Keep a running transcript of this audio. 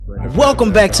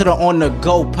Welcome back to the On The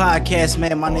Go podcast,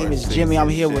 man. My name is Jimmy. I'm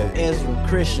here with Ezra,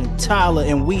 Christian, Tyler,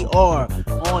 and we are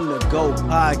On The Go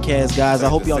podcast, guys. I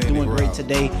hope y'all doing great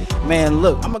today. Man,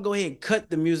 look, I'm going to go ahead and cut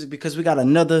the music because we got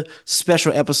another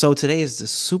special episode. Today is the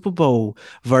Super Bowl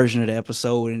version of the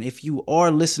episode. And if you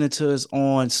are listening to us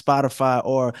on Spotify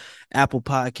or Apple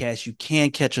Podcasts, you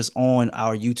can catch us on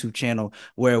our YouTube channel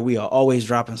where we are always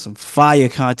dropping some fire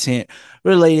content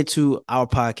related to our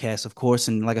podcast, of course.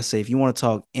 And like I say, if you want to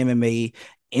talk MMA,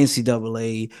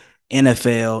 NCAA,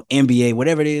 NFL, NBA,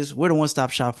 whatever it is, we're the one-stop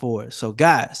shop for it. So,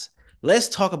 guys, let's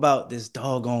talk about this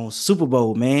doggone Super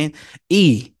Bowl, man.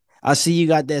 I see you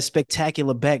got that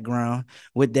spectacular background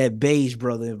with that beige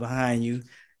brother behind you.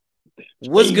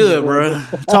 What's good, bro?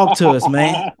 Talk to us,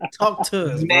 man. Talk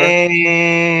to us, bro.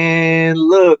 Man,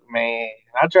 look, man.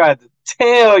 I tried to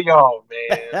tell y'all,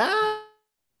 man.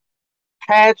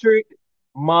 Patrick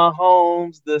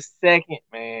Mahomes the second,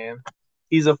 man.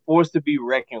 He's a force to be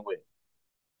reckoned with.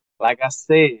 Like I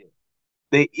said,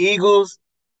 the Eagles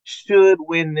should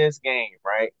win this game,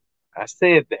 right? I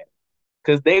said that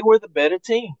because they were the better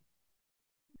team.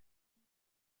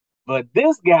 But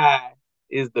this guy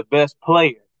is the best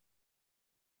player.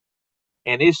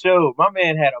 And it showed. My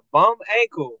man had a bum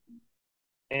ankle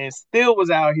and still was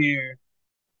out here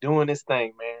doing this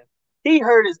thing, man. He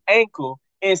hurt his ankle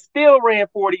and still ran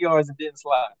 40 yards and didn't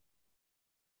slide.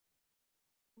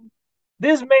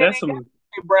 This man ain't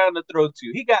got Brown to throw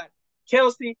to. He got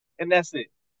Kelsey, and that's it.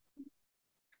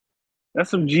 That's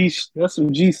some G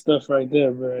stuff right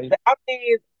there, bro. I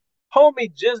mean,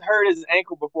 homie just hurt his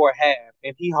ankle before half,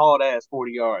 and he hauled ass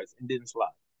 40 yards and didn't slide.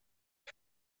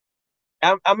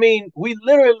 I mean, we're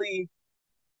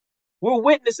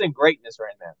witnessing greatness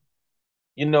right now.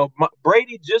 You know,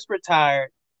 Brady just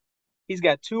retired. He's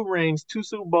got 2 rings, 2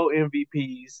 Super Bowl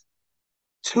MVPs,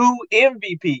 2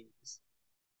 MVPs.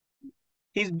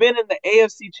 He's been in the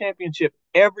AFC Championship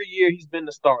every year he's been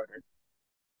the starter.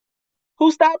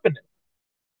 Who's stopping him?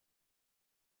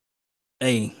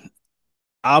 Hey,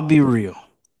 I'll be real.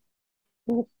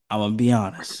 I'm going to be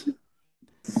honest.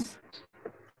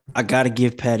 I got to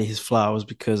give Patty his flowers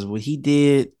because what he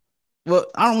did, well,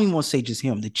 I don't even want to say just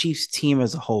him, the Chiefs team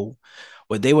as a whole,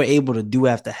 what they were able to do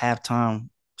after halftime,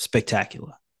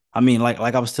 spectacular. I mean, like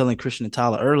I was telling Christian and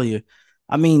Tyler earlier,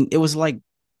 I mean, it was like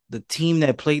the team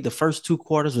that played the first 2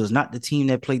 quarters was not the team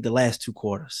that played the last 2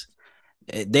 quarters.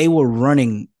 They were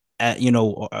running at,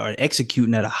 or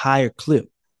executing at a higher clip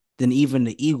than even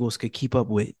the Eagles could keep up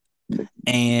with.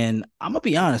 And I'm gonna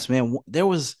be honest, man. There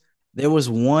was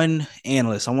one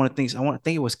analyst. I want to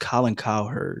think it was Colin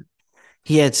Cowherd.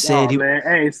 He had said, man,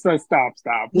 hey, so stop.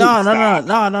 No.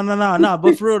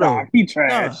 But for real though, he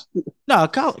trash. No,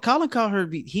 Colin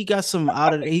Cowherd, he got some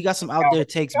out there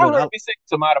takes, but I'll be saying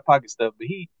some out of pocket stuff, but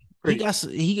he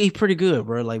pretty good,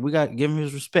 bro. Like, we got to give him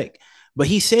his respect. But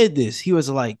he said this. He was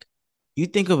like, you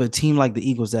think of a team like the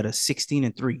Eagles that are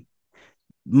 16-3.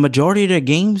 Majority of their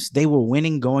games, they were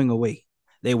winning going away.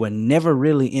 They were never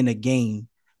really in a game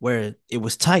where it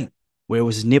was tight, where it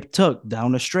was nip tuck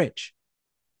down the stretch.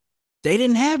 They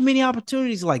didn't have many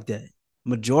opportunities like that.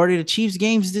 Majority of the Chiefs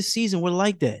games this season were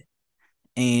like that.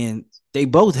 And they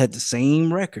both had the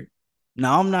same record.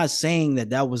 Now, I'm not saying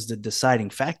that was the deciding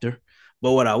factor,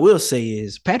 but what I will say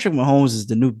is Patrick Mahomes is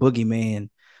the new boogeyman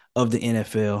of the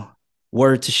NFL.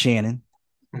 Word to Shannon.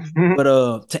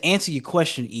 But to answer your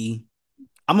question, E,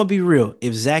 I'm going to be real.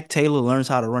 If Zach Taylor learns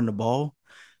how to run the ball,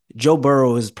 Joe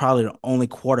Burrow is probably the only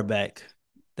quarterback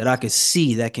that I could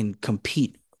see that can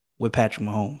compete with Patrick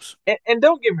Mahomes. And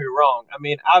don't get me wrong. I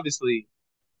mean, obviously,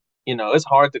 it's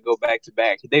hard to go back to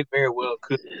back. They very well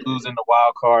could lose in the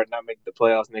wild card and not make the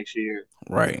playoffs next year.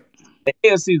 Right. The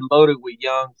AFC is loaded with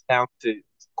young, talented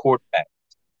quarterbacks.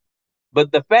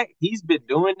 But the fact he's been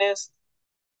doing this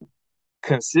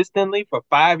consistently for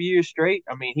 5 years straight,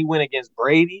 I mean, he went against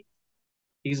Brady.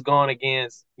 He's gone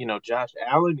against, Josh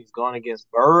Allen. He's gone against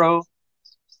Burrow.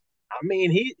 I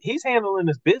mean, he's handling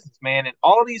his business, man. And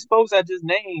all these folks I just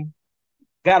named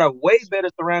got a way better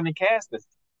surrounding cast than him.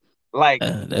 Like,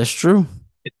 that's true.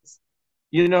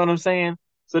 You know what I'm saying?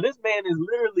 So this man is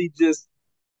literally just,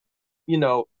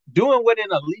 doing what an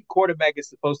elite quarterback is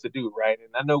supposed to do, right?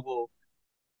 And I know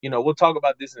we'll talk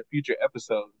about this in future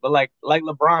episodes. But like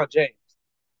LeBron James,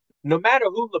 no matter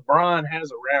who LeBron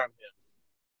has around him,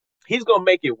 he's gonna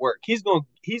make it work. He's gonna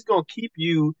keep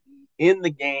you in the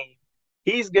game.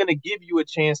 He's gonna give you a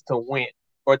chance to win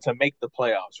or to make the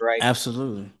playoffs, right?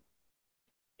 Absolutely.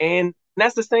 And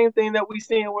that's the same thing that we're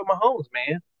seeing with Mahomes,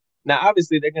 man. Now,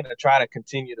 obviously, they're gonna try to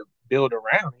continue to build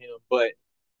around him, but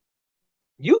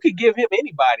you could give him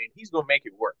anybody, and he's gonna make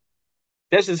it work.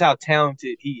 That's just how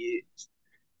talented he is.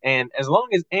 And as long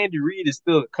as Andy Reid is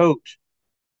still a coach,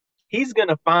 he's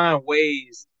gonna find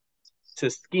ways to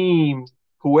scheme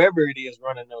whoever it is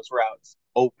running those routes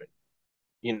open.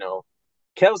 You know,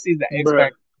 Kelsey's the X Bruh.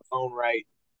 factor in his own right.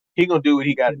 He gonna do what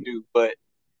he got to do. But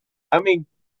I mean,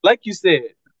 like you said,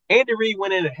 Andy Reid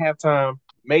went in at halftime,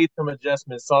 made some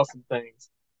adjustments, saw some things,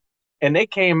 and they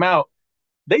came out.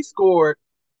 They scored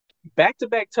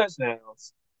back-to-back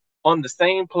touchdowns on the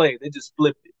same play. They just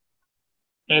flipped it.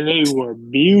 And they were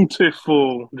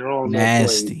beautiful drawing up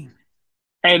plays. Nasty.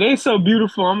 Hey, they so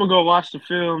beautiful. I'm gonna go watch the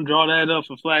film, draw that up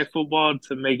for flag football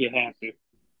to make it happen.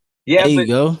 Yeah, There you but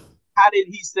go. how did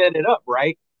he set it up,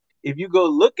 right? If you go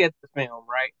look at the film,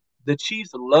 right, the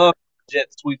Chiefs love jet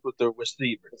sweep with the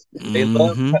receivers. They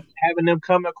love Mm-hmm. having them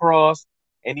come across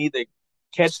and either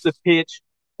catch the pitch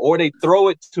or they throw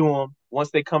it to them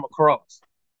once they come across.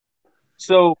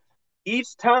 So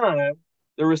each time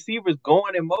the receiver's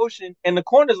going in motion and the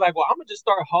corner's like, well, I'm going to just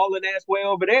start hauling ass way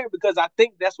over there because I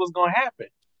think that's what's going to happen.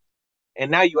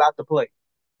 And now you out the play.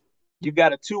 You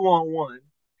got a 2-on-1.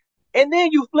 And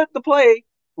then you flip the play,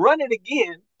 run it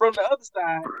again from the other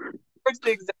side, works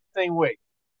the exact same way.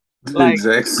 The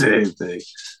exact same thing.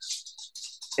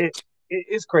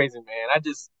 It's crazy, man. I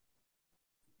just,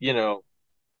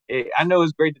 I know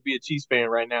it's great to be a Chiefs fan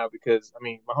right now because, I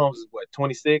mean, Mahomes is what,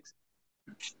 26?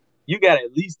 You got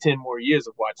at least 10 more years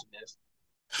of watching this.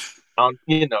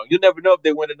 You'll never know if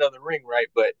they win another ring, right?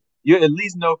 But you at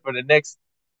least know for the next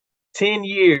 10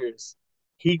 years,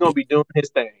 he going to be doing his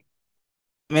thing.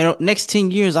 Man, next 10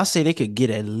 years, I say they could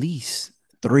get at least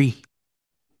 3.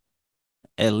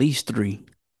 At least 3.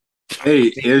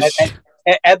 Hey,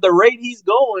 at the rate he's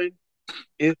going,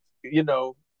 Jim,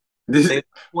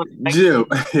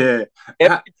 yeah.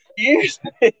 Every years,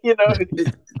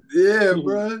 Yeah,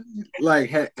 bro. Like,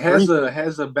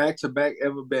 has a back-to-back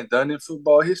ever been done in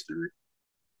football history?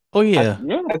 Oh, yeah.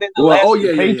 I think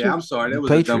yeah. I'm sorry. That was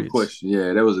Patriots. a dumb question.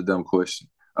 Yeah, that was a dumb question.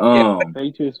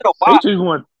 Patriots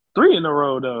won 3 in a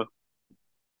row, though.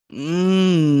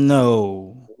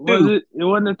 No. Was it? It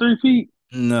wasn't a 3-peat?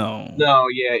 No. No,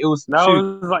 yeah, it was. No,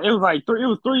 it was like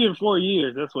 3 in 4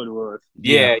 years. That's what it was.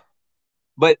 Yeah.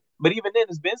 But even then,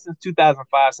 it's been since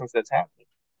 2005 since that's happened.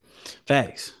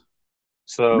 Facts.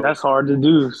 So that's hard to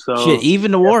do. So shit,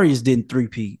 even the Warriors didn't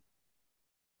 3-peat.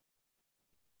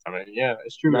 I mean, yeah,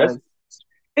 it's true.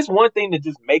 It's one thing to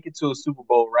just make it to a Super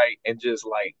Bowl, right, and just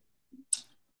like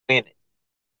win it.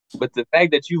 But the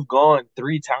fact that you've gone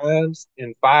 3 times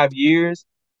in 5 years,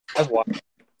 that's wild.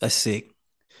 That's sick.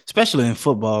 Especially in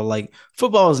football. Like,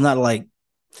 football is not like,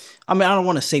 I mean, I don't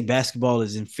want to say basketball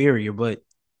is inferior, but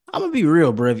I'm going to be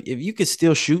real, bro. If you could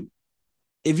still shoot,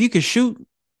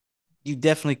 you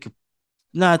definitely could.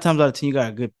 9 times out of 10, you got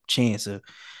a good chance of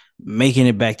making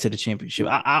it back to the championship.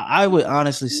 I would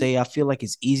honestly say I feel like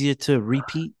it's easier to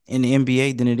repeat in the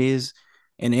NBA than it is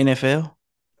in the NFL.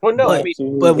 Well, no,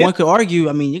 but one could argue,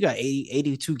 I mean, you got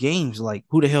 82 games. Like,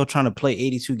 who the hell trying to play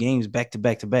 82 games back to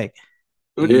back to back?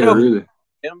 Yeah, really.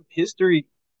 History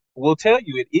will tell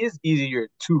you it is easier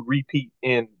to repeat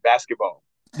in basketball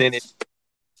than in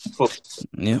football.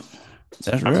 Yeah,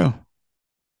 that's real.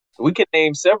 We can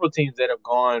name several teams that have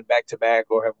gone back to back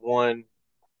or have won,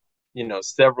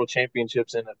 several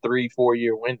championships in a 3-4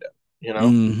 year window.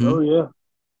 Mm-hmm. Oh yeah.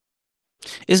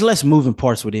 It's less moving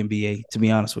parts with NBA, to be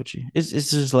honest with you. It's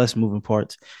just less moving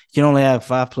parts. You can only have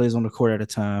 5 players on the court at a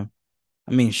time.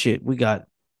 I mean, shit, you got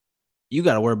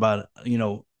to worry about,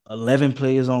 11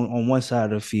 players on one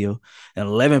side of the field and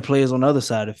 11 players on the other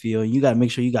side of the field. You got to make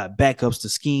sure you got backups to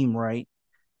scheme right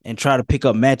and try to pick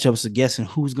up matchups of guessing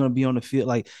who's going to be on the field.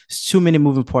 Like, it's too many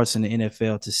moving parts in the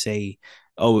NFL to say,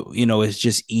 oh, it's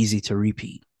just easy to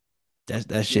repeat.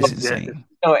 That's just insane.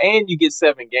 And you get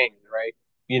 7 games, right?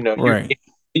 Right.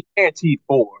 You're guaranteed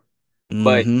 4,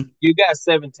 but you got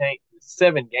 7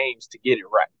 games to get it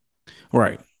right.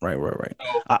 Right.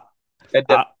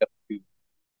 So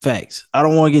Facts. I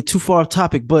don't want to get too far off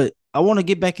topic, but I want to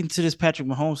get back into this Patrick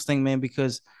Mahomes thing, man,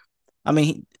 because, I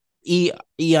mean, I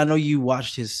know you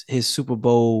watched his Super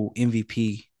Bowl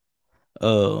MVP,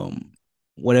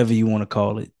 whatever you want to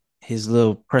call it, his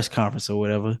little press conference or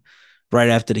whatever, right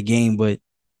after the game. But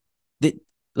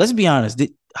let's be honest,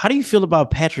 how do you feel about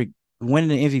Patrick winning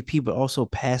the MVP but also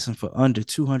passing for under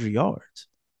 200 yards?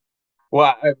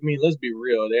 Well, I mean, let's be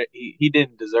real. He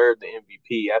didn't deserve the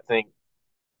MVP. I think.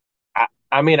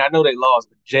 I mean, I know they lost,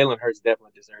 but Jalen Hurts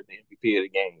definitely deserved the MVP of the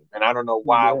game, and I don't know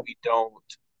why we don't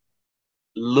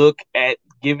look at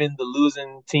giving the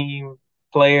losing team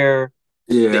player.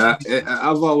 Yeah,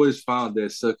 I've always found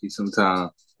that sucky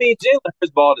sometimes. I mean, Jalen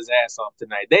Hurts balled his ass off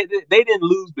tonight. They didn't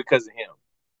lose because of him.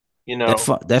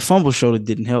 That fumble shoulder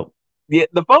didn't help. Yeah,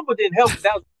 the fumble didn't help.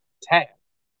 That was half.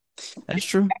 That's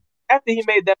true. After he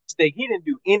made that mistake, he didn't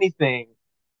do anything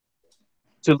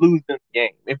to lose them the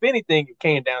game. If anything, it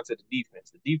came down to the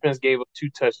defense. The defense gave up 2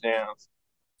 touchdowns.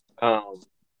 And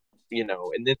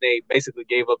then they basically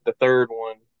gave up the third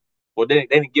one. Well, they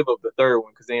didn't give up the third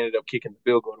one because they ended up kicking the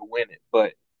field goal to win it.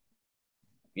 But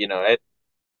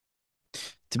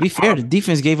to be fair, the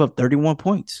defense gave up 31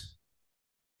 points.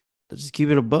 Let's just keep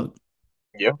it a buck.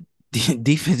 Yeah.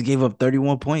 Defense gave up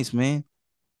 31 points, man.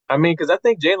 I mean, because I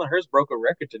think Jalen Hurts broke a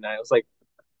record tonight. It was like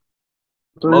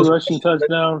 3 rushing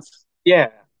touchdowns. Yeah.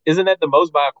 Isn't that the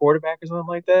most by a quarterback or something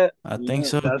like that? I think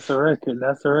so. That's a record.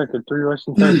 3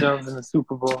 rushing touchdowns in the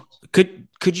Super Bowl.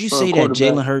 Could you say that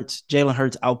Jalen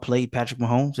Hurts outplayed Patrick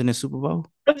Mahomes in the Super Bowl?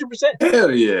 100%.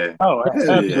 Hell yeah. Oh,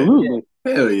 absolutely.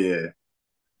 Hell yeah.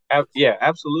 Yeah,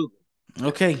 absolutely.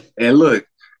 Okay. And look,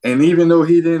 and even though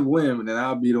he didn't win, then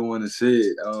I'll be the one to say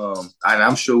it. And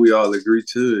I'm sure we all agree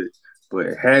to it.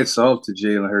 But hats off to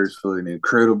Jalen Hurts for an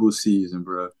incredible season,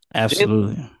 bro.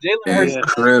 Absolutely. Jalen Hurts,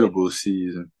 incredible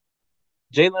season.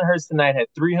 Jalen Hurts tonight had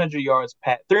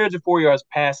 304 yards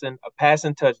passing, a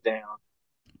passing touchdown,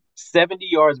 70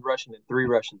 yards rushing, and 3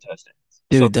 rushing touchdowns.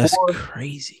 Dude, that's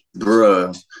crazy.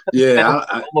 Bruh. Yeah.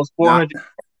 Almost 400.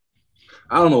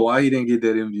 I don't know why he didn't get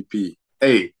that MVP.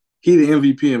 Hey, he the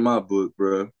MVP in my book,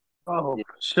 bro. Oh,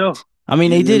 sure. I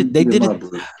mean, they did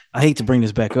it. I hate to bring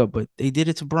this back up, but they did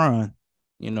it to Brian,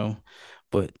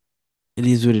 but it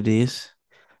is what it is.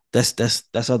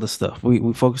 That's other stuff.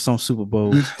 We focus on Super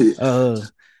Bowl. So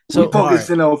we're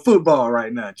focusing on football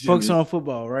right now, Jimmy. Focusing on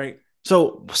football, right?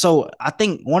 So I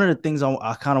think one of the things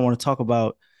I kind of want to talk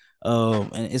about,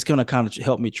 and it's gonna kind of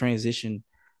help me transition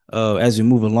as we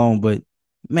move along. But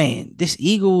man, the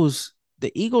Eagles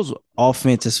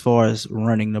offense as far as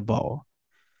running the ball.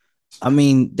 I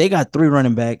mean, they got 3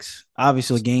 running backs.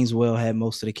 Obviously, Gaineswell had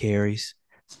most of the carries.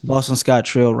 Boston Scott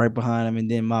trailed right behind him,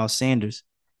 and then Miles Sanders.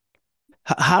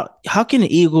 How can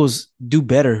the Eagles do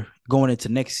better going into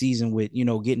next season with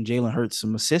getting Jalen Hurts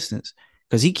some assistance?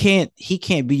 Because he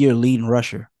can't be your leading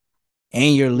rusher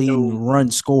and your leading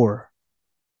run scorer.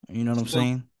 You know what I'm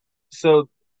saying? So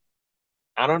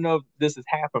I don't know if this has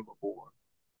happened before,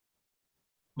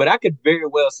 but I could very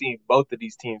well see both of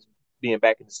these teams being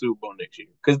back in the Super Bowl next year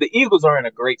because the Eagles are in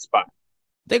a great spot.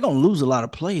 They're gonna lose a lot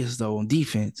of players though on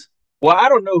defense. Well, I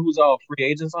don't know who's all free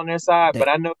agents on their side, but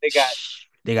I know they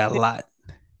got a lot.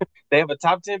 They have a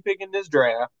top 10 pick in this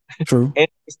draft. True. And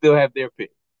they still have their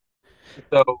pick.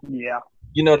 So yeah,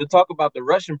 to talk about the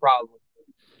rushing problem,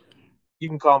 you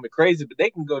can call me crazy, but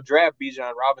they can go draft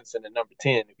Bijan Robinson at number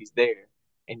 10 if he's there,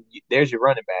 and there's your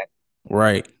running back,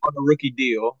 right, on a rookie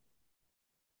deal.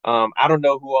 I don't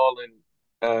know who all in.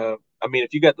 I mean,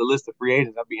 if you got the list of free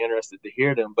agents, I'd be interested to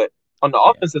hear them. But on the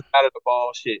offensive side of the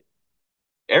ball, shit,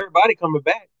 everybody coming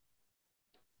back.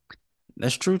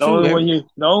 That's true the too.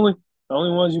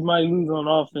 Only ones you might lose on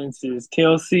offense is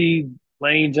Kelsey,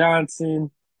 Lane Johnson.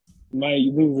 You might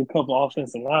lose a couple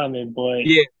offensive linemen, but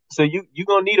yeah. So you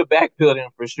gonna need a backfield in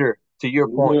for sure. To your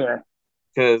point,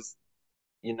 because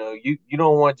you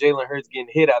don't want Jalen Hurts getting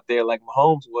hit out there like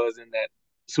Mahomes was in that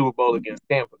Super Bowl against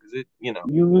Tampa, because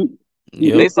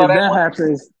they saw that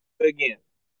happens again.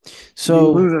 So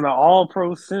you're losing an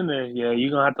all-pro center, you're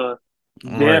gonna have to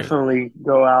definitely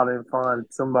go out and find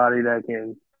somebody that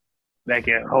can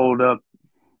hold up.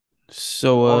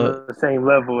 So on the same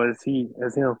level as him.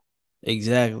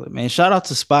 Exactly, man. Shout out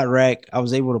to Spot Rack. I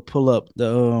was able to pull up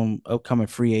the upcoming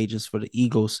free agents for the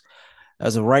Eagles.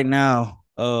 As of right now,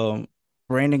 Fletcher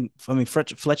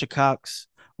Cox,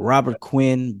 Robert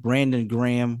Quinn, Brandon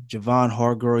Graham, Javon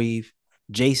Hargrave,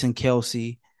 Jason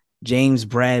Kelsey, James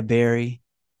Bradbury,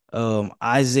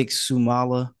 Isaac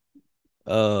Sumala,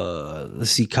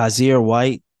 Kazir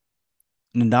White,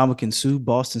 Ndamukong Suh,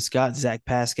 Boston Scott, Zach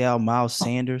Pascal, Miles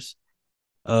Sanders,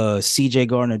 CJ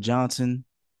Gardner-Johnson,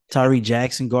 Tyree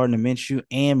Jackson, Gardner Minshew,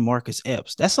 and Marcus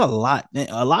Epps. That's a lot.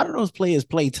 A lot of those players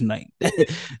played tonight.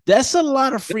 That's a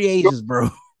lot of free agents, bro.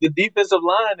 The defensive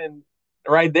line and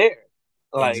right there.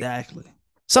 Exactly.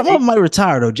 Some of them might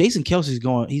retire though. Jason Kelsey's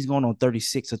he's going on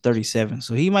 36 or 37,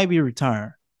 so he might be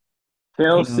retiring.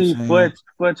 Kelsey,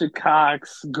 Fletcher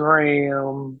Cox,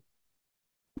 Graham.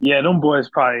 Yeah, them boys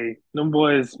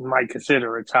might consider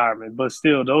retirement, but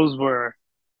still, those were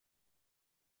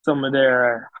some of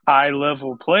their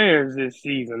high-level players this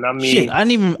season. I mean, I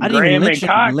didn't even mention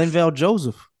Linval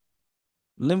Joseph.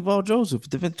 Linval Joseph,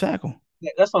 defensive tackle.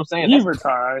 Yeah, that's what I'm saying. He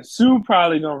retired. Sue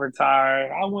probably gonna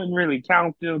retire. I wouldn't really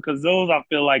count them because those I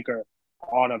feel like are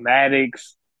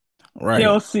automatics. Right.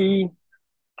 Kelsey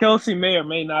may or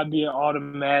may not be an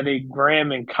automatic.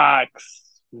 Graham and Cox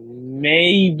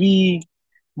maybe,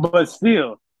 but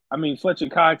still, I mean, Fletcher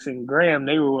Cox and Graham,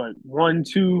 they were what,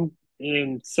 1-2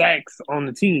 in sacks on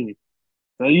the team.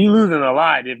 So you losing a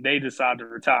lot if they decide to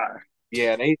retire.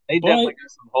 Yeah, they definitely But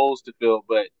got some holes to fill.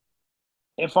 But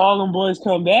if all them boys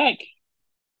come back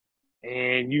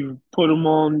and you put them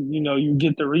on, you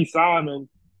get to re-sign them,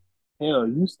 hell,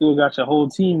 you still got your whole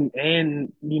team,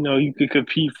 and you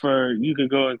could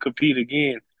go and compete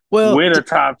again Well, with a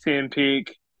top 10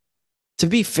 pick. to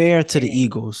be fair to the And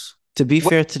Eagles, what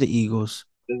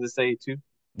does it say too?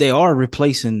 they are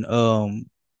replacing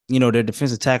their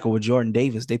defensive tackle with Jordan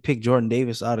Davis. They picked Jordan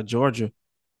Davis out of Georgia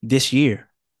this year,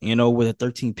 with a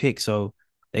 13 pick. So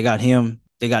they got him.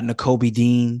 They got N'Kobe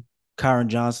Dean, Kyron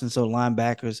Johnson, so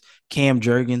linebackers, Cam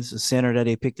Jurgens, a center that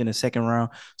they picked in the second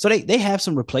round. So they have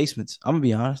some replacements. I'm gonna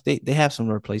be honest. They have some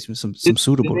replacements, some Did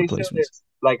suitable they show replacements. this,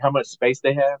 like how much space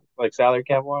they have, like salary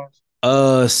cap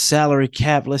wise? Salary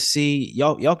cap. Let's see.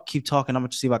 Y'all keep talking. I'm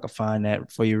gonna see if I can find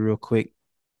that for you real quick.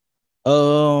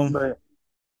 but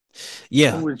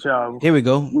Yeah. I'm with y'all. Here we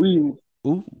go. We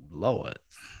Ooh, Lord.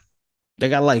 They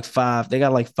got like 5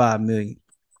 million.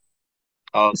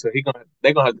 Oh, so they're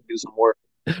gonna have to do some work.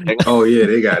 Oh yeah,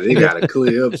 they got to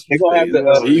clear up some They're gonna have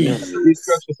space. to Jesus.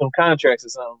 restructure some contracts or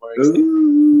something.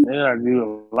 Ooh. they gotta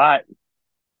do a lot.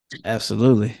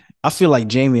 Absolutely. I feel like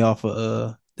Jamie off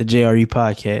of the JRE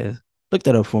podcast. Look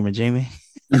that up for me, Jamie.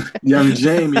 Young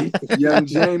Jamie, young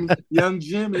Jamie, young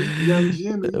Jimmy, young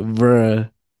Jimmy, Bruh.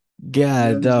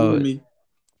 God, young dog. Jimmy.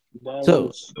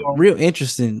 So real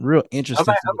interesting. I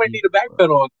might need a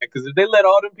backpedal on that, because if they let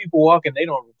all them people walk and they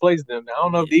don't replace them, I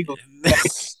don't know if the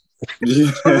Eagles.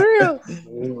 For real. For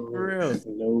No, real.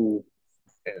 no.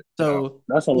 So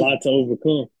That's a lot to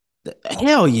overcome.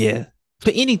 hell yeah.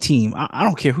 For any team, I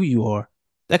don't care who you are.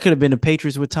 That could have been the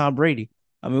Patriots with Tom Brady.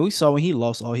 I mean, we saw when he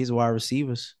lost all his wide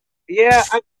receivers. Yeah,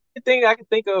 I can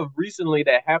think of recently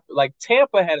that happened. Like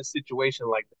Tampa had a situation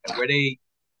like that where they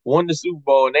won the Super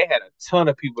Bowl and they had a ton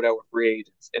of people that were free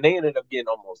agents, and they ended up getting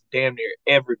almost damn near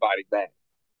everybody back.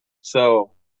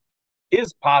 So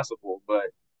it's possible, but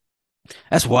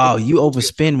That's wild. You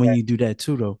overspend when you do that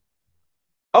too, though.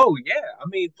 oh yeah, I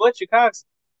mean Fletcher Cox,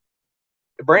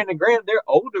 Brandon Graham, they're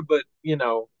older, but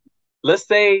let's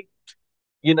say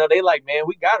they like, man,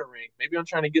 we got a ring. Maybe I'm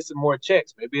trying to get some more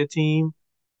checks. Maybe a team,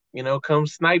 come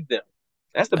snipe them.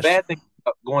 That's the That's bad thing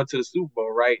about going to the Super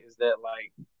Bowl, right? Is that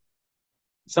like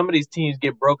some of these teams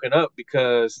get broken up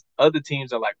because other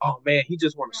teams are like, oh man, he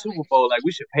just won a Super Bowl. Like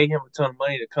we should pay him a ton of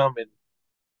money to come and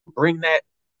bring that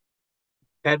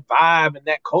vibe and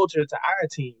that culture to our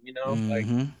team, Like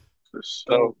For sure.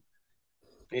 so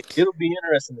it'll be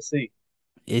interesting to see.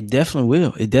 It definitely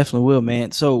will. It definitely will,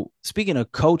 man. So speaking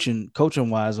of coaching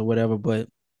wise or whatever, but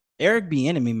Eric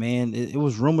Bieniemy, man, it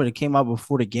was rumored it came out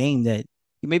before the game that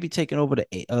he may be taking over the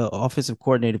offensive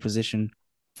coordinator position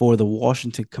for the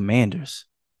Washington Commanders,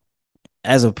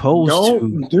 as opposed to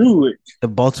Don't do it. the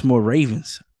Baltimore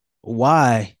Ravens.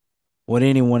 Why would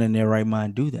anyone in their right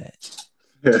mind do that?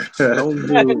 Don't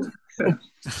do it.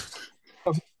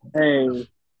 Hey,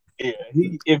 Yeah,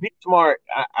 if he's smart,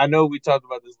 I know we talked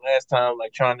about this last time,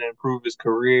 like trying to improve his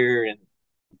career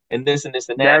and this and this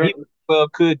and that. that He well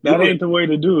could that do it. ain't the way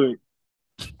to do it.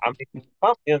 I mean, if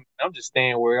I'm him, I'm just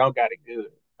staying where I got it good.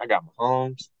 I got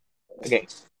Mahomes. I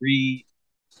got Reed.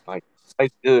 Like,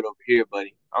 it's good over here,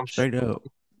 buddy. Straight up.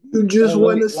 You just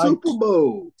won a Like Super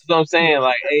Bowl. That's what I'm saying.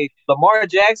 Like, hey, Lamar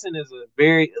Jackson is a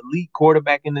very elite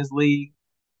quarterback in this league.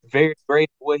 Very great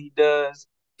at what he does,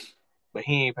 but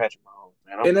he ain't Patrick Mahomes,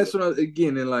 man. I'm And that's good. what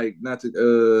again, and like not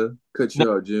to cut No,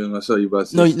 you off, Jim. I saw you about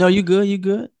to No, say no, something. you good. You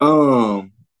good.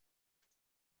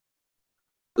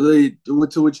 Like,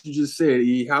 to what you just said,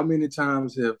 E, how many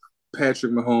times have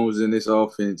Patrick Mahomes in this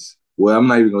offense? Well, I'm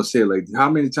not even gonna say it like how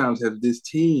many times have this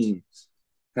team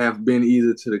have been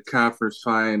either to the conference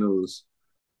finals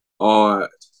or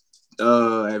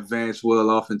advanced well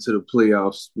off into the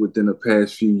playoffs within the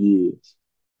past few years?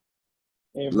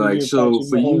 every Like, year so Patrick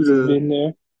for you Mahomes has to been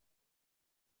there.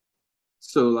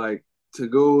 so like to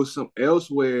go some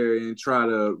elsewhere and try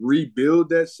to rebuild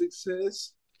that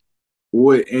success.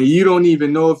 What, and you don't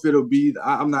even know if it'll be.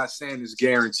 I'm not saying it's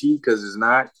guaranteed because it's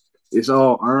not. It's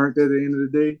all earned at the end of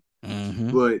the day. Mm-hmm.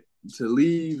 But to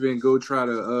leave and go try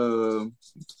to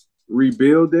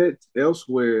rebuild that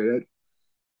elsewhere, that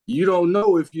you don't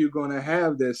know if you're gonna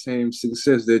have that same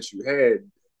success that you had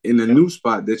in the new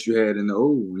spot that you had in the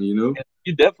old one.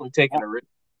 you're definitely taking a risk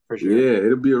for sure. Yeah,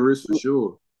 it'll be a risk for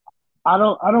sure. I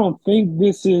don't think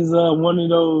this is one of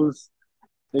those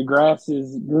the grass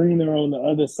is greener on the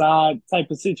other side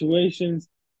type of situations.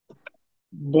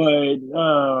 But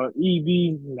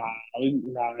EB, nah,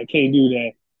 I can't do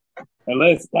that.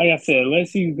 Unless, like I said,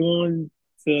 unless he's going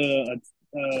to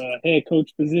head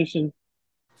coach position.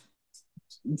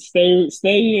 Stay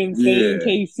in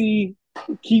KC.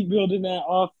 Keep building that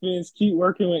offense. Keep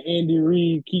working with Andy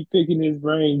Reid. Keep picking his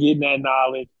brain, getting that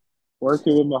knowledge.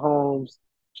 Working with Mahomes,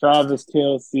 Travis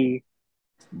Kelce,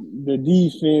 the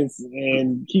defense,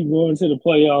 and keep going to the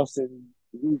playoffs and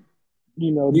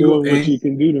doing what you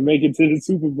can do to make it to the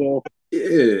Super Bowl.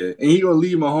 Yeah, and he gonna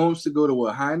leave Mahomes to go to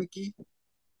what, Heineke?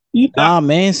 Nah,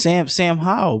 man, Sam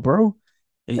Howell, bro.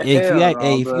 If you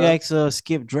ask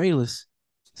Skip Drayless,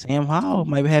 Sam Howell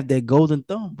might have that golden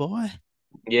thumb, boy.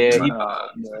 Yeah,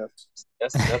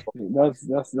 that's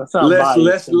how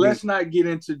let's not get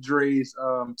into Dre's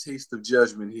taste of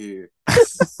judgment here.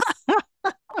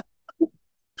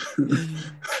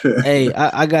 Hey,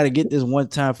 I gotta get this one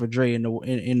time for Dre in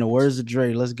the words of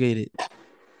Dre. Let's get it.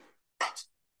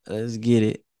 Let's get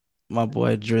it, my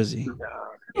boy Drizzy.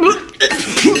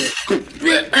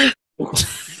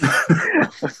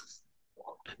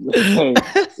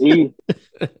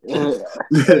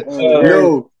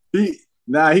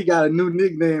 No, he got a new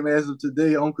nickname as of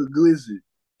today, Uncle Glizzy.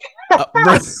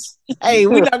 Hey,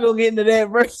 we're not gonna get into that,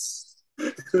 bro.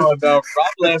 Oh no, Rob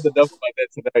laughed enough about that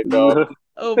tonight, dog.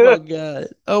 Oh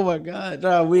my god,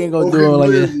 no, we ain't gonna do it like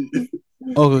that.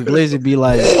 Uncle Glizzy be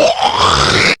like,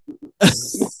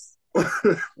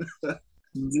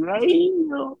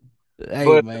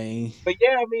 hey man. But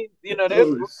yeah, I mean,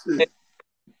 they're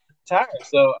tired.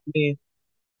 So I mean,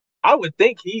 I would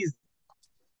think he's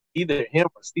either him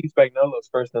or Steve Spagnuolo's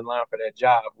first in line for that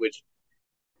job, which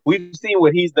we've seen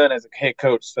what he's done as a head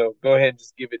coach. So go ahead and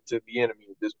just give it to the enemy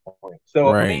at this point.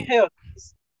 So right. I mean, hell,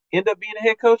 end up being a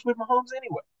head coach with Mahomes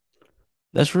anyway.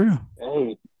 That's real.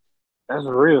 Hey, that's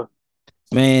real.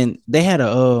 Man, they had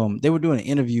they were doing an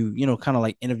interview, kind of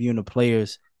like interviewing the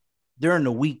players during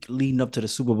the week leading up to the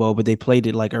Super Bowl, but they played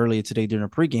it like earlier today during the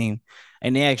pregame.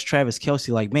 And they asked Travis Kelce,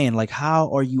 like, man, like,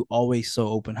 how are you always so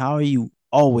open? How are you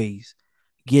always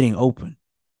getting open?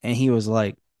 And he was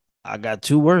like, I got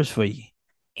 2 words for you,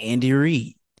 Andy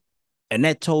Reid. And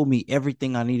that told me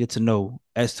everything I needed to know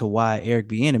as to why Eric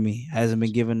Bieniemy hasn't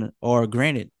been given or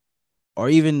granted or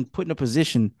even put in a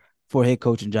position for a head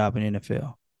coaching job in the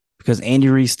NFL. Because Andy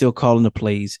Reid's still calling the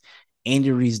plays. Andy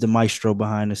Reid's the maestro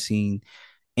behind the scene.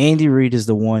 Andy Reid is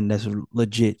the one that's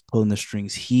legit pulling the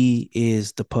strings. He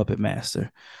is the puppet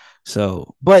master.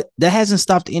 So, but that hasn't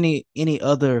stopped any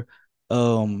other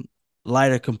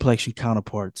lighter complexion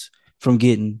counterparts from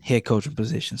getting head coaching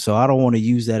positions. So I don't want to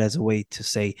use that as a way to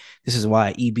say this is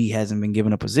why EB hasn't been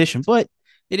given a position, but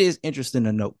it is interesting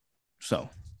to note. So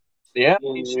yeah,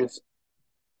 let's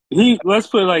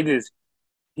put it like this.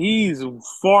 He's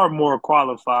far more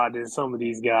qualified than some of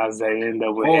these guys that end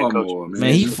up with head coaching.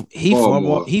 Man,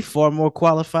 he far more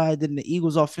qualified than the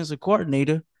Eagles offensive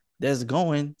coordinator that's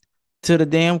going to the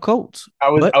damn Colts. I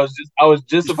was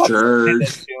just about to say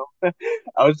that, Jim.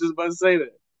 I was just about to say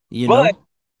that.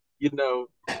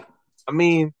 I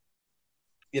mean,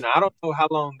 I don't know how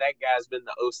long that guy's been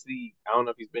the OC. I don't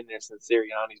know if he's been there since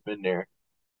Sirianni's been there.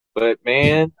 But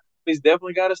man, he's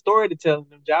definitely got a story to tell in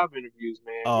them job interviews,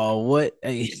 man. Oh, what?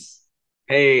 Hey,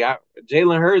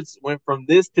 Jalen Hurts went from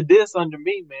this to this under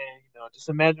me, man. Just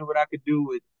imagine what I could do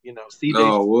with, CJ.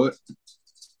 Oh, what?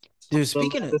 Dude,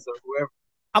 speaking of,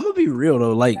 I'm gonna be real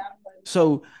though. Like,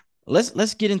 so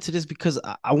let's get into this because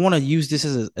I want to use this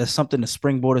as something to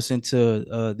springboard us into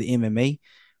the MMA.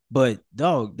 But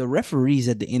dog, the referees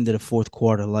at the end of the 4th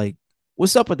quarter, like,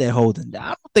 what's up with that holding? I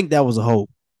don't think that was a hold.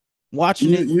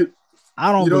 Watching it,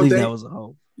 I don't believe that was a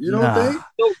hold. You don't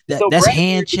think? That's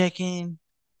hand checking.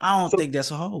 I don't think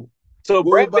that's a hold. So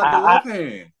what about the left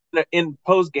hand? In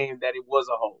post game that it was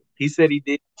a hold. He said he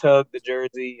did tug the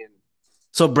jersey, and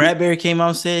so Bradbury came out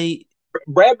and said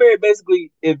Bradbury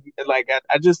basically, I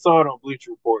just saw it on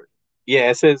Bleacher Report. Yeah,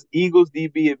 it says Eagles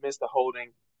DB admits the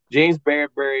holding. James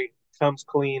Bradbury comes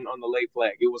clean on the late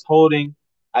flag. It was holding.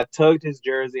 I tugged his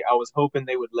jersey. I was hoping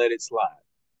they would let it slide.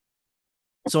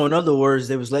 So in other words,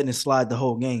 they was letting it slide the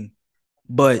whole game,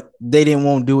 but they didn't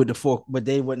want to do it but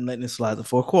they wasn't letting it slide the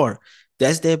 4th quarter.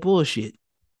 That's that bullshit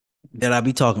that I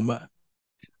be talking about.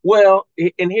 Well,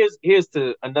 and here's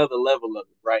to another level of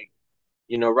it, right?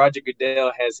 Roger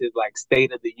Goodell has his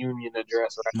State of the Union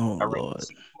address, right? Oh Lord.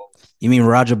 You mean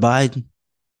Roger Biden?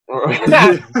 You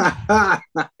want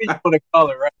to call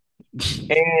it, right?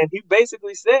 And he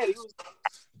basically said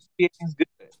he's good.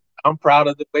 I'm proud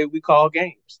of the way we call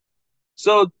games.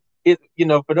 So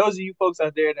for those of you folks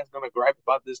out there that's gonna gripe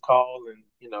about this call and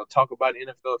talk about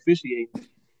NFL officiating,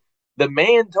 the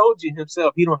man told you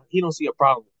himself he don't see a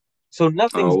problem. So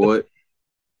nothing's what?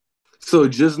 So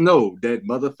just know that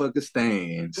motherfucker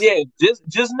stands. Yeah,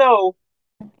 just know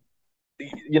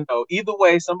you know, either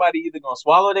way, somebody either gonna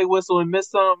swallow their whistle and miss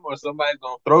some, or somebody's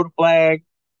gonna throw the flag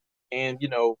and, you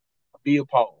know, be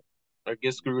appalled or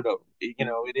get screwed over. You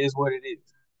know, it is what it is.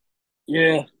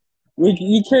 Yeah,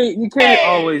 you can't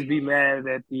always be mad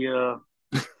at the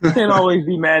can't always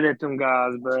be mad at them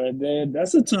guys, bro.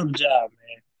 That's a tough job,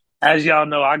 man. As y'all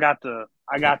know, I got a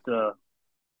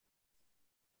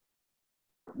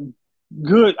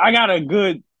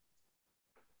good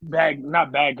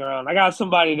not background. I got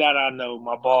somebody that I know,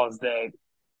 my boss, that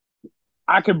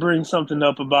I could bring something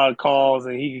up about calls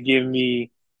and he could give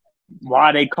me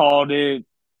why they called it,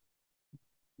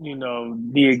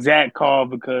 the exact call,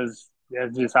 because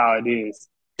that's just how it is.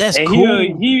 That's And cool.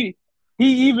 he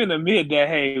even admit that,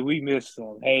 hey, we missed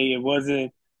some. Hey, it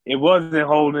wasn't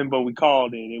holding, but we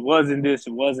called it. It wasn't this,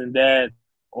 it wasn't that,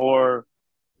 or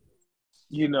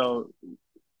you know,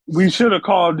 we should have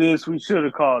called this, we should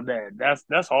have called that.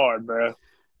 That's hard, bro.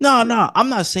 No, I'm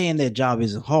not saying that job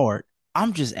isn't hard.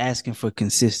 I'm just asking for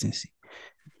consistency.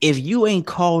 If you ain't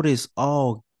called this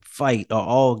all fight or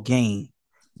all game,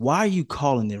 why are you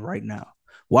calling it right now?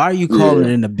 Why are you calling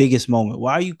it in the biggest moment?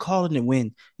 Why are you calling it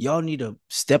when y'all need to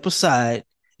step aside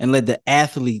and let the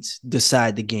athletes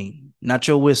decide the game, not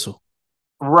your whistle?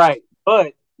 Right.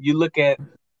 But you look at,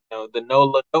 the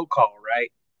no call,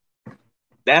 right?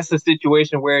 That's a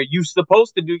situation where you're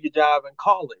supposed to do your job and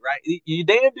call it, right? You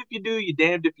damned if you do, you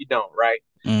damned if you don't, right?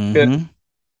 Mm-hmm.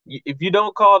 If you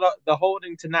don't call the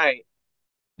holding tonight,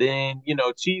 then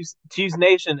Chiefs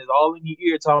Nation is all in your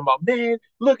ear talking about, man,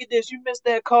 look at this, you missed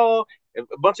that call. A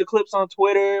bunch of clips on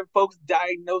Twitter, folks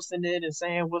diagnosing it and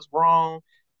saying what's wrong.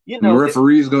 The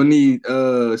referee's gonna need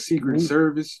Secret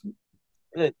Service.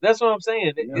 That's what I'm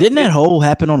saying. Didn't that hold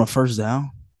happen on a first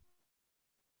down?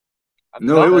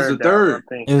 No, it was a third.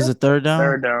 It was a third down.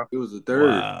 Third down. It was a third.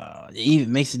 Wow, it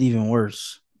even makes it even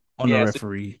worse on the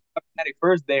referee. So had it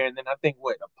first there, and then I think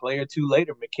a play or two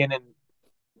later, McKinnon,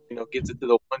 gets it to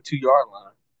the 1-2 yard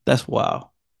line. That's wild.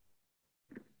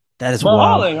 That is but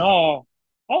wild.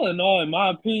 All in all, in my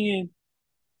opinion,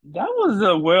 that was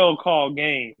a well called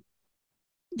game.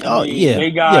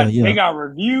 They got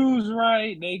reviews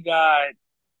right. They got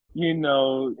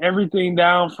everything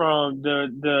down from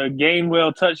the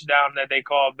Gainwell touchdown that they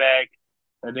called back,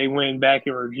 that they went back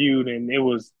and reviewed, and it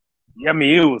was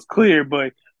clear,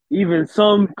 but even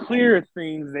some clear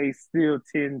things they still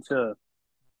tend to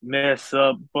mess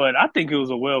up. But I think it was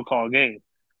a well called game.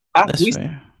 That's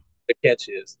fair. The catch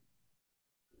is.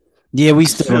 Yeah, we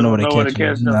still don't know what a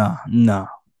catch is. No.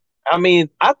 I mean,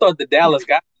 I thought the Dallas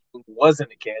guy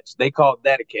wasn't a catch. They called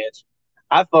that a catch.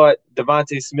 I thought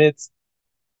Devontae Smith's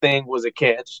thing was a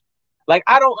catch. Like,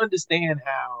 I don't understand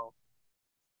how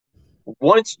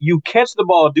once you catch the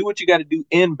ball, do what you got to do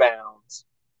inbounds,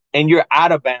 and you're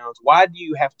out of bounds, why do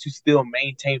you have to still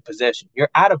maintain possession? You're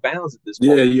out of bounds at this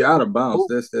point. Yeah, you're out of bounds.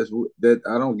 That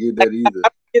I don't get that either. I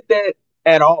don't get that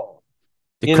at all.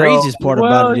 The craziest part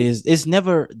about it is it's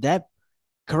never that.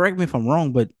 Correct me if I'm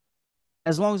wrong, but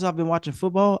as long as I've been watching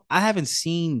football, I haven't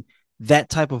seen that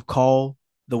type of call,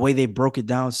 the way they broke it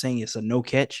down, saying it's a no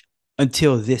catch,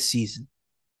 until this season.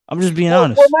 I'm just being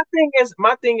honest. Well,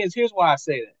 my thing is, here's why I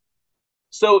say that.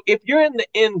 So if you're in the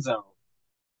end zone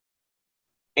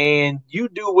and you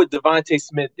do what Devontae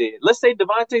Smith did, let's say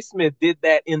Devontae Smith did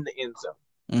that in the end zone.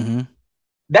 Mm-hmm.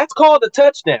 That's called a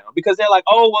touchdown, because they're like,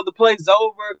 oh, well, the play's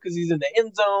over because he's in the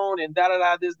end zone and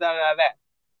da-da-da this, da-da-da that.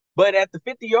 But at the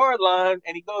 50-yard line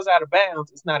and he goes out of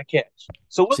bounds, it's not a catch.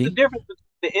 So what's the difference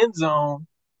between the end zone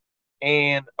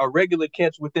and a regular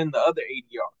catch within the other 80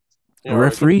 yards? The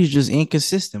referee is just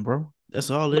inconsistent, bro. That's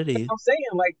all it is. I'm saying,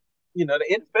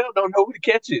 the NFL don't know who the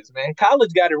catch is, man.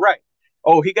 College got it right.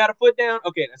 Oh, he got a foot down?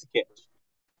 Okay, that's a catch.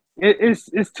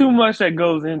 It's too much that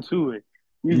goes into it.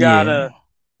 You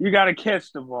gotta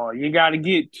catch the ball. You gotta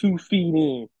get 2 feet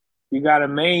in. You gotta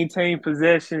maintain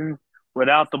possession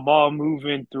without the ball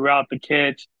moving throughout the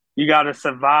catch. You gotta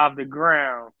survive the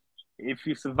ground. If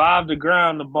you survive the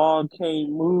ground, the ball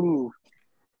can't move.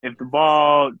 If the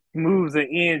ball moves an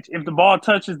inch, if the ball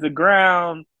touches the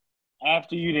ground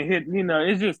after you to hit,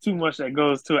 it's just too much that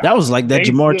goes to it. That was like that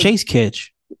Jamar Chase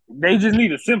catch. They just need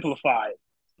to simplify it.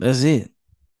 That's it.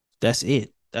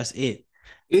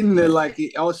 Isn't it like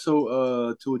it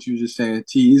also to what you were just saying,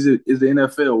 T? Is the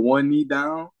NFL 1 knee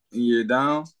down and you're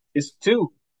down? It's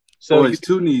 2. So it's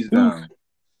 2 knees down.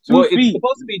 Well, it's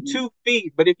supposed to be 2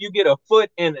 feet, but if you get a foot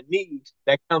and a knee,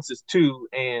 that counts as 2,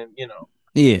 and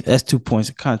Yeah, that's 2 points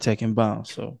of contact in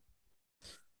bounds. So,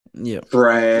 yeah,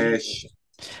 fresh.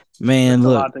 Man,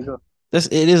 look,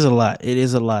 it is a lot. It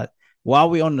is a lot. While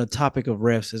we're on the topic of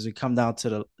refs, as we come down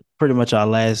to pretty much our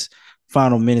last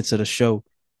final minutes of the show,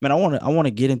 Man, I want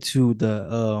to get into the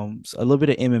a little bit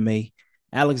of MMA.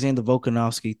 Alexander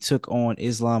Volkanovski took on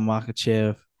Islam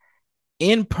Makhachev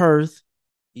in Perth.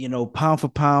 Pound for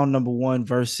pound, number one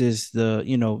versus the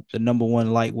number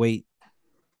one lightweight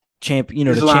champ. The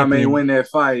Islam ain't champion. win that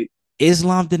fight.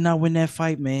 Islam did not win that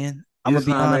fight, man. I'm gonna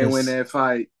be Islam ain't win honest. that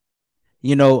fight.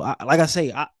 Like I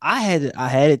say, I had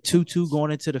it 2-2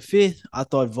 going into the fifth. I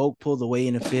thought Volk pulled away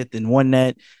in the fifth and won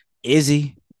that.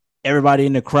 Izzy, everybody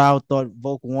in the crowd thought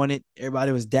Volk won it.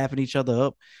 Everybody was dapping each other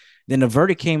up. Then the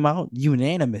verdict came out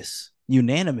unanimous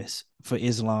for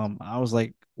Islam. I was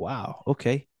like, wow,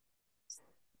 okay.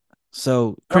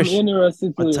 So I'm Christian,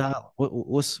 interested to.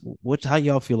 how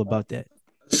y'all feel about that?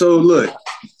 So look,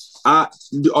 are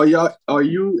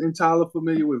you and Tyler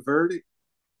familiar with Verdict?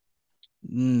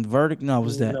 Verdict? No,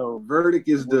 what's that? No. Verdict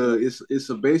is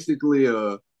basically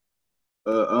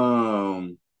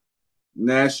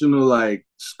national like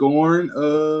scoring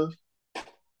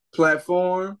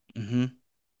platform, Mm-hmm.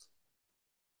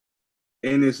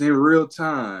 and it's in real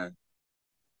time.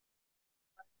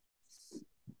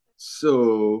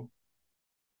 So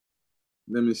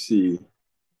let me see.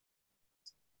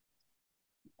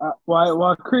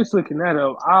 While Chris looking that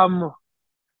up,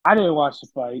 I didn't watch the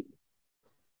fight,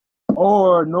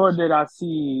 nor did I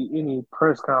see any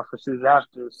press conferences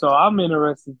after. So I'm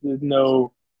interested to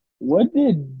know, what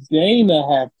did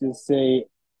Dana have to say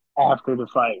after the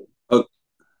fight?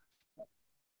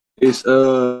 It's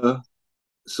so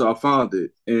I found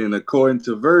it, and according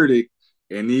to Verdict,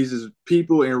 and these is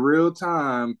people in real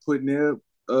time putting their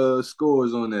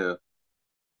scores on there.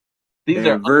 These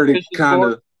are And Verdict unofficial kind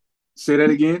scores. of say that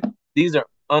again. These are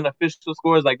unofficial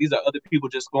scores. Like these are other people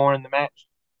just scoring the match.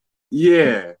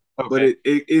 Yeah, but Okay.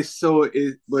 it's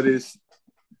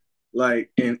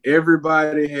like, and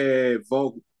everybody had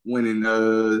Volk winning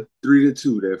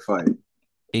 3-2 that fight.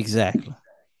 Exactly.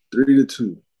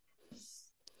 3-2.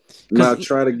 Now Because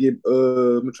try to get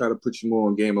I'm gonna try to put you more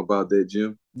on game about that,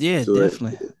 Jim. yeah, So that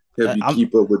definitely. help you I'm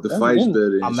keep up with the That's fights in,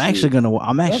 better and I'm shit. that's actually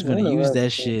gonna use that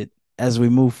interesting. shit as we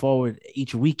move forward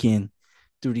each weekend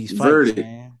through these fights, Verdict.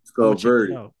 man. It's I'm gonna called check that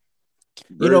Verdict. out.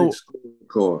 You Verdict know,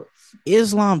 scorecard.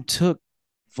 Islam took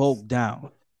Volk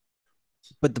down,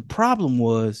 but the problem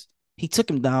was he took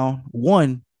him down.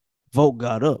 One, Volk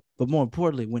got up, but more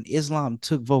importantly, when Islam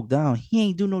took Volk down, he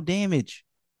ain't do no damage.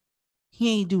 He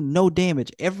ain't do no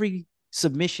damage. Every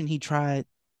submission he tried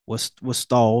was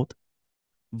stalled.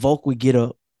 Volk would get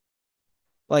up.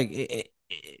 Like,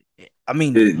 I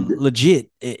mean, It, legit,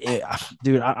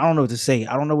 dude. I don't know what to say.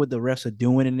 I don't know what the refs are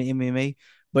doing in the MMA,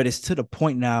 but it's to the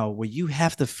point now where you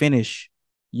have to finish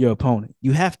your opponent.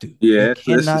 You have to. You yeah, that's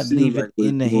cannot just seems leave like it what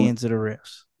in it's the doing. hands of the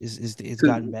refs. It's 'Cause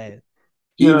gotten bad.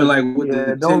 even like with Yeah,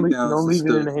 the takedowns don't and leave it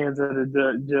in stuff, the hands of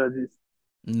the judges.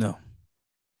 No,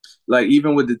 like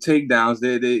even with the takedowns,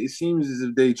 they it seems as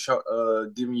if they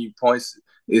giving you points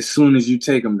as soon as you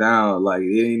take them down. Like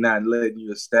they ain't not letting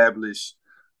you establish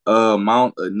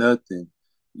mount or nothing.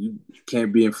 You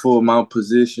can't be in full mount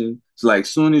position. It's like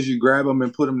soon as you grab them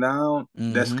and put them down,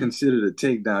 that's mm-hmm. considered a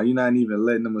takedown. You're not even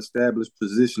letting them establish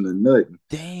position or nothing.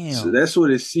 So Damn. that's what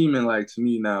it's seeming like to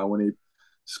me now when they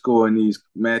score in these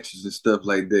matches and stuff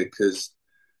like that. Because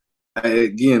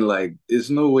again, like, it's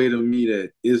no way to me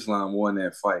that Islam won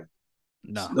that fight.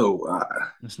 No, No,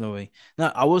 there's no way.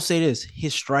 Now I will say this: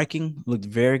 his striking looked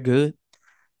very good.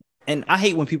 And I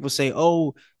hate when people say,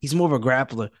 "Oh, he's more of a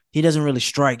grappler. He doesn't really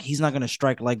strike. He's not gonna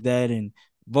strike like that." And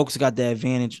Volk's got that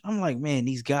advantage. I'm like, man,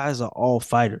 these guys are all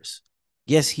fighters.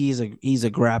 Yes, he's a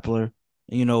grappler.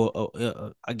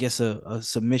 I guess a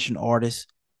submission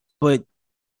artist, but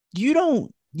you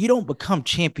don't become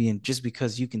champion just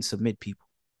because you can submit people.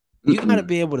 You got to mm-mm.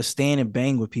 be able to stand and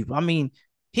bang with people. I mean,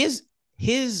 his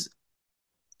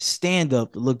stand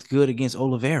up looked good against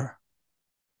Oliveira.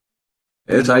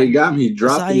 You That's how he know, got him. He that's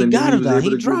dropped how him, he and then got he him was down. able He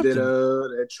to get dropped that him.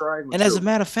 that triangle And as a choke.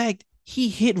 matter of fact, he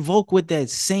hit Volk with that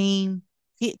same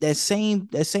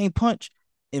punch,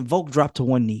 and Volk dropped to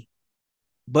one knee.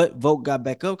 But Volk got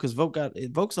back up because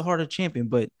Volk's a harder champion.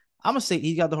 But I'm gonna say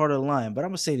he got the heart of the lion. But I'm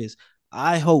gonna say this: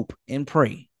 I hope and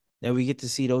pray that we get to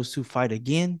see those two fight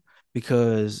again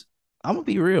because I'm gonna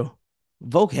be real.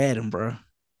 Volk had him, bro.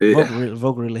 Yeah,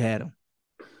 Volk really had him.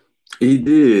 he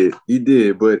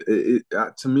did. But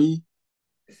to me,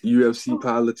 UFC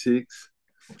politics.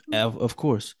 Of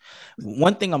course.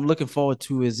 One thing I'm looking forward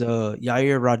to is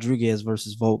Yair Rodriguez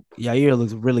versus Volk. Yair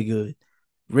looks really good,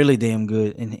 really damn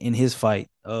good in his fight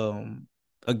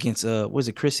against was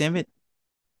it Chris Emmett?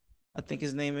 I think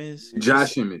his name is Chris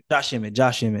Josh Emmett. Josh Emmett.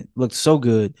 Josh Emmett looked so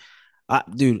good.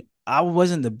 Dude, I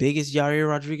wasn't the biggest Yair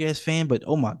Rodriguez fan, but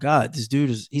oh my god, this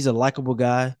dude he's a likable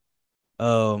guy.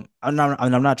 I'm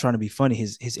not trying to be funny.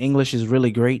 His English is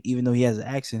really great, even though he has an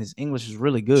accent. His English is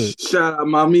really good. Shout out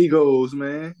my amigos,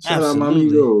 man. Shout out my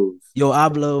Absolutely. amigos. Yo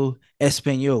hablo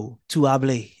español. Tu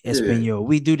hable Yeah. español.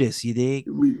 We do this, you dig?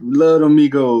 We love them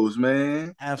amigos, man.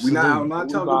 I'm Absolutely. not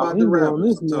We talking about the bilingual on rappers.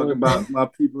 this I'm talking one. about my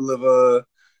people of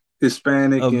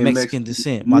Hispanic Of and Mexican Mexican,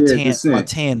 descent. yeah, My descent.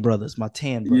 tan brothers. My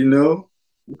tan You brothers. know,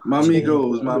 my You dig?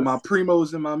 amigos, my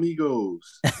primos and my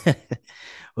amigos.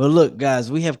 Well, look,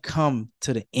 guys, we have come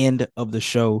to the end of the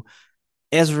show.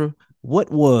 Ezra,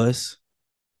 what was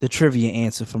the trivia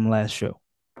answer from last show?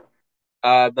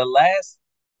 The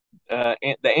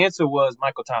answer was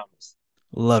Michael Thomas.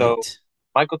 Love So it.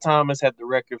 Michael Thomas had the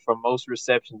record for most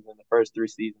receptions in the first 3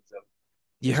 seasons of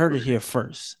You his heard it career. here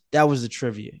first. That was the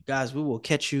trivia. Guys, we will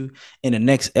catch you in the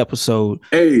next episode.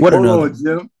 Hey, What hold another? on,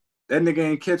 Jim. That nigga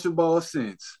ain't catch a ball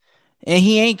since. And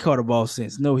he ain't caught a ball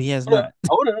since. No, he has not.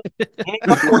 Hold up. He ain't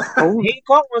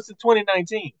caught one since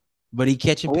 2019. But he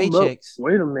catching Hold up. paychecks.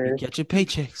 Wait a He minute. catching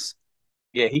paychecks.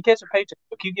 Yeah, he catch a paycheck,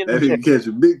 but keep getting That them nigga checks.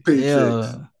 catching big paychecks.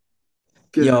 Yeah.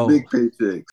 Catching Yo, big paychecks.